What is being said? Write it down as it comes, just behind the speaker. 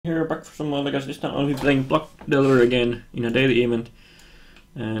Here back for some more Legacy. This time I'll be playing Block Delver again in a daily event,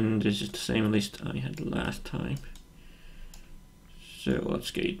 and this is the same list I had last time. So let's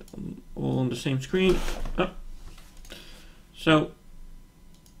get it all on the same screen. So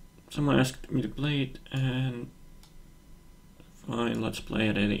someone asked me to play it, and fine, let's play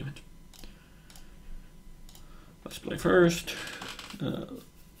a daily event. Let's play first.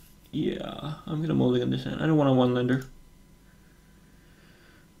 Yeah, I'm gonna mulligan this, and I don't want a one-lander.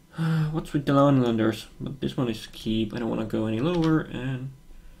 What's with the one-landers? But this one is keep. I don't want to go any lower, and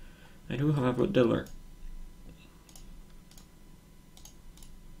I do have a Delver.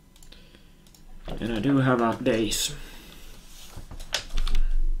 And I do have a days.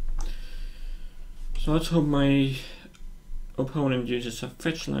 So let's hope my opponent uses a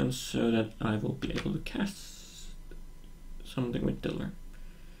fetch land so that I will be able to cast something with Delver.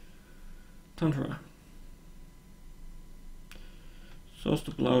 Tantra. Source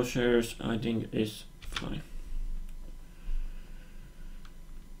to Plowshares, I think, is fine.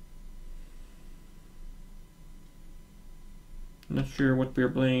 Not sure what we're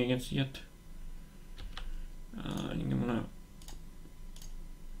playing against yet. I think I'm gonna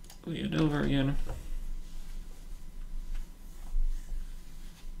play a Delver again.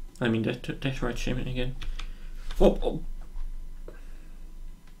 I mean, that's right, Shaman again. Oh!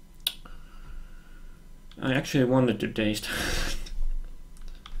 I actually wanted to taste.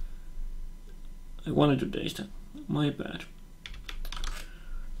 I wanted to taste that. My bad.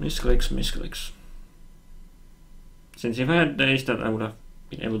 Misclicks. Since if I had dazed that, I would have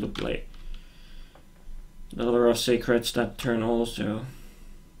been able to play Delver of Secrets that turn also.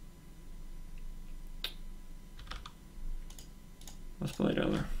 Let's play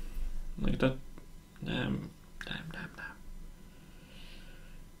Delver. Like that. Damn.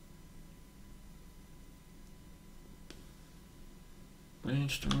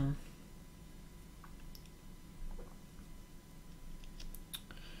 Brainstorm.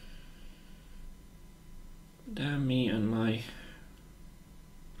 Damn me and my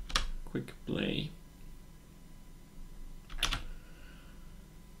quick play.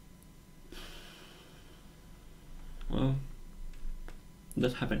 Well,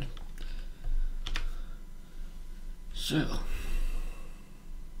 that happened. So,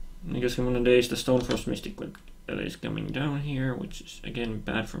 I guess I'm gonna daze the Stonefrost Mystic that is coming down here, which is again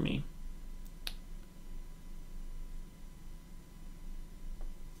bad for me.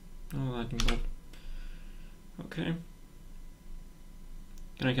 Oh, lightning bolt. Okay.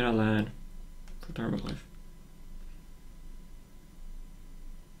 Can I get a land for Thermoglyph?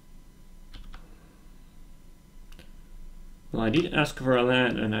 Well, I did ask for a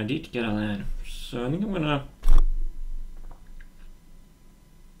land, and I did get a land. So I think I'm gonna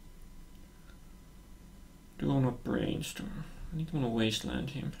do on a Brainstorm. I think I'm gonna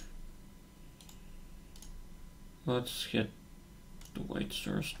wasteland him. Let's get the white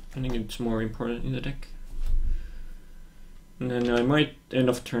source. I think it's more important in the deck. And then I might end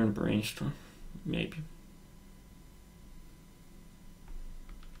of turn Brainstorm, maybe.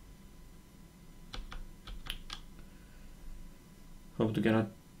 Hope to get a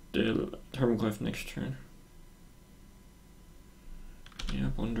Thermoglyph next turn. Yeah,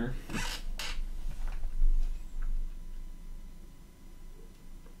 wonder.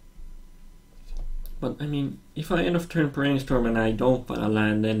 But I mean, if I end of turn Brainstorm and I don't find a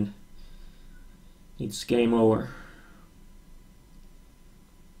land, then it's game over.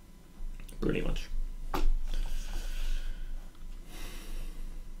 Pretty much.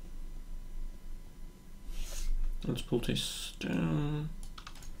 Let's pull this down.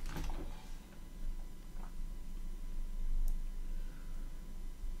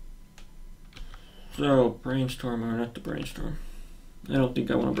 So, Brainstorm or not the Brainstorm? I don't think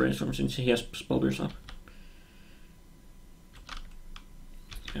I want to Brainstorm since he has Spellbreeze up.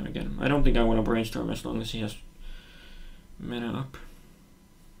 And again, I don't think I want to Brainstorm as long as he has mana up.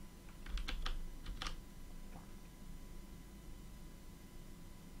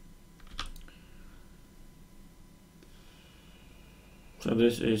 So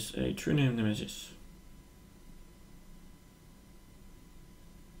this is a True Name Nemesis.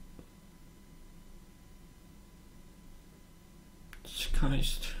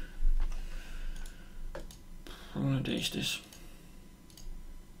 Christ. I'm gonna daze this.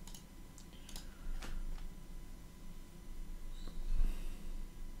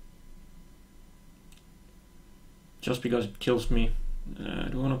 Just because it kills me. I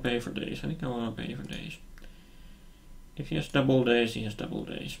don't want to pay for days. I think I want to pay for days. If he has double days, he has double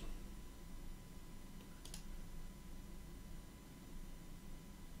days.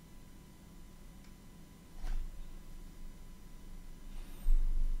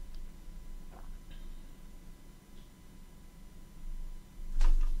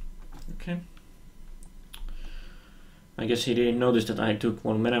 Okay. I guess he didn't notice that I took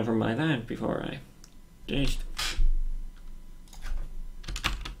 1 mana from my land before I dazed.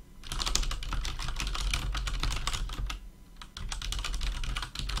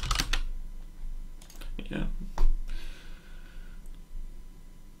 Yeah.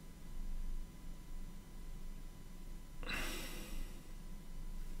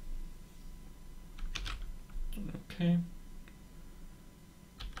 Okay.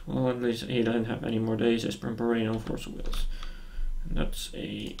 Well, at least he doesn't have any more days as Perennial Force of Wills. And that's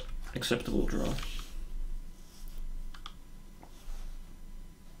a acceptable draw.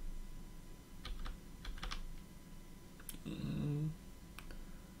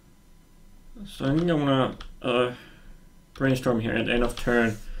 So I think I'm gonna brainstorm here at the end of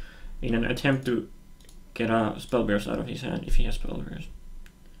turn in an attempt to get a Spellbearers out of his hand if he has Spellbearers.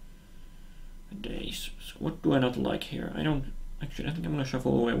 Days. So what do I not like here? I don't actually. I think I'm gonna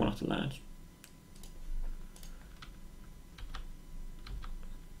shuffle away one of the lands.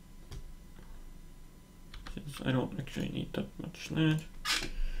 Since I don't actually need that much land.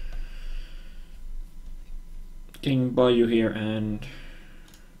 King Bayou here, and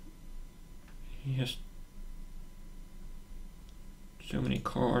he has so many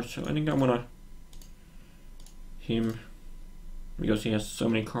cards, so I think I'm gonna him because he has so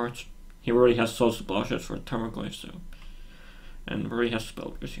many cards. He already has Soul Splashes for Tarmogoyf, so and already has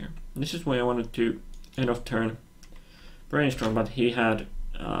Spellbearers here. This is why I wanted to end of turn brainstorm, but he had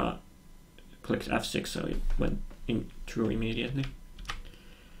clicked F6, so it went in through immediately.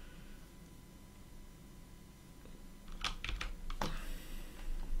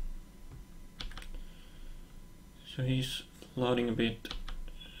 So he's floating a bit,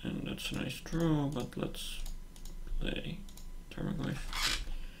 and that's a nice draw, but let's play Tarmogoyf.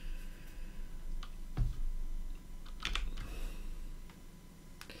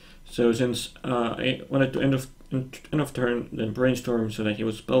 So since I wanted to end of turn, then brainstorm so that he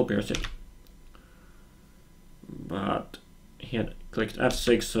was Spellbearers it, but he had clicked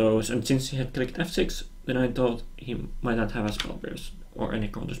F6. So and since he had clicked F6, then I thought he might not have a Spellbearers or any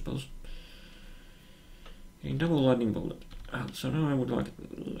counter spells. A double lightning bolt. So now I would like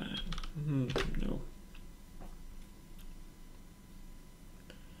no.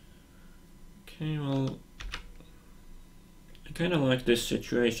 Okay, well. I kind of like this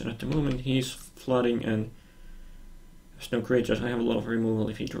situation. At the moment he's flooding and there's no creatures. I have a lot of removal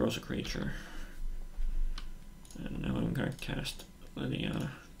if he draws a creature. And now I'm going to cast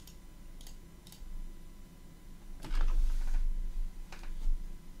Liliana.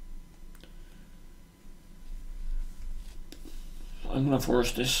 I'm going to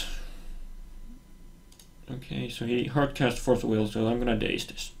force this. Okay, so he hard cast Force of Will, so I'm going to daze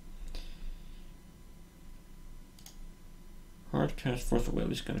this. Hard cast Force of Will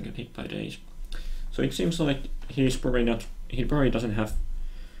is gonna get hit by daze. So it seems like he's probably not. He probably doesn't have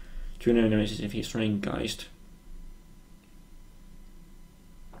two enemies if he's running Geist.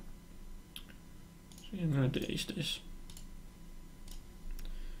 So I'm gonna daze this.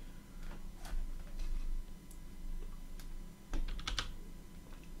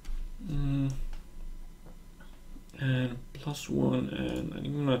 And +1, and I think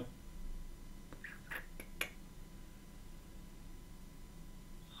I'm gonna.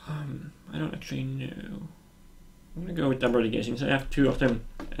 I don't actually know. I'm gonna go with Double Gazing, so I have 2 of them,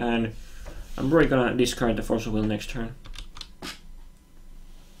 and I'm probably gonna discard the Force of Will next turn.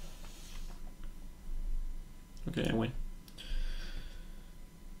 Okay, I win.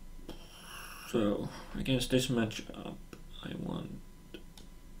 So, against this matchup, I want...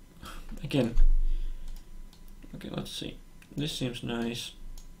 Again. Okay, let's see. This seems nice.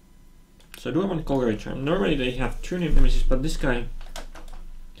 So do I want Colgary Charm? Normally they have 2 nemesis, but this guy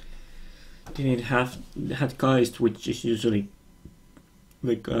didn't had Geist, which is usually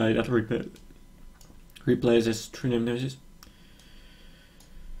the guy that replaces True Nemesis.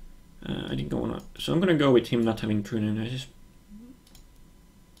 I didn't go on, so I'm gonna go with him not having True Nemesis.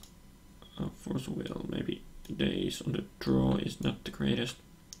 Force of Will, maybe days on the draw is not the greatest.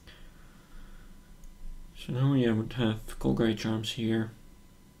 So now I would have Colgary Charms here.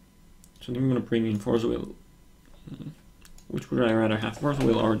 So I'm gonna bring in Force of Will. Which would I rather have, Force of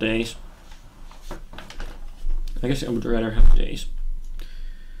Will or days? I guess I would rather have days.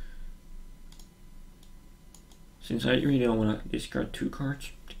 Since I really don't want to discard 2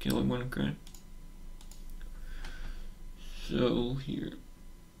 cards to kill 1 guy. So here.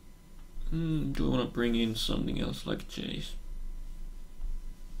 Do I want to bring in something else like Chase?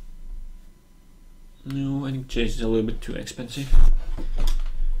 No, I think Chase is a little bit too expensive.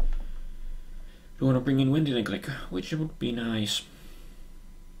 Do I want to bring in Wendy Click, which would be nice.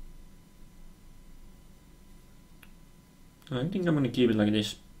 I think I'm gonna keep it like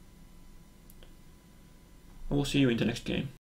this. I will see you in the next game.